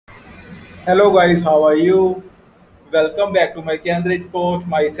Hello guys, how are you? Welcome back to my channel Therichpost.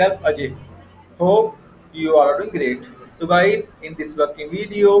 Myself Ajay. Hope you all are doing great. So guys, in this working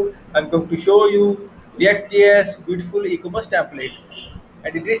video, I'm going to show you React.js beautiful e-commerce template,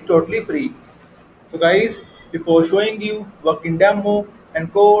 and it is totally free. So guys, before showing you working demo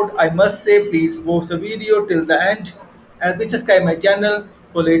and code, I must say please watch the video till the end and please subscribe my channel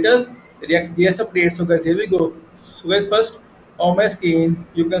for latest React.js updates. So guys, here we go. So guys, first on my screen,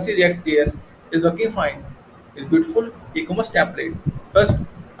 you can see React.js is working fine. It's beautiful e-commerce template. First,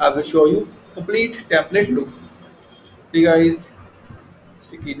 I will show you complete template look. See guys,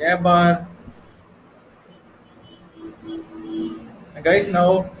 sticky navbar. And guys,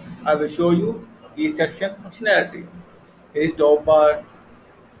 now I will show you each section functionality. Here is top bar,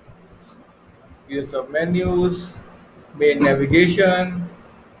 use of menus, main navigation.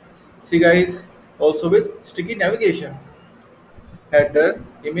 See guys, also with sticky navigation, header,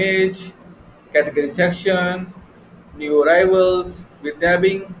 image, category section, new arrivals with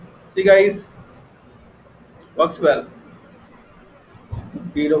tabbing. See guys, works well.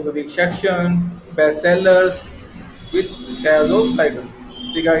 Deal of the week section, best sellers with casual slider.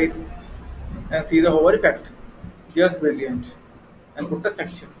 See guys, and see the hover effect. Just brilliant. And footer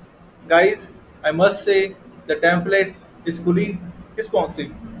section. Guys, I must say the template is fully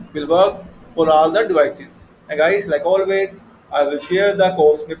responsive. Will work for all the devices. And guys, like always, I will share the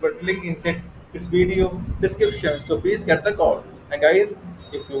code snippet link inside this video description. So please get the code. And guys,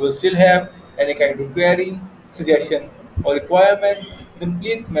 if you will still have any kind of query, suggestion, or requirement, then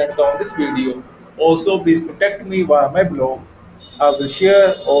please comment on this video. Also, please contact me via my blog. I will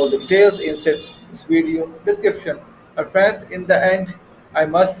share all the details inside this video description. And friends, in the end, I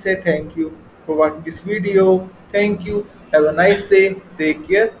must say thank you for watching this video. Thank you. Have a nice day. Take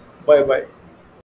care. Bye bye.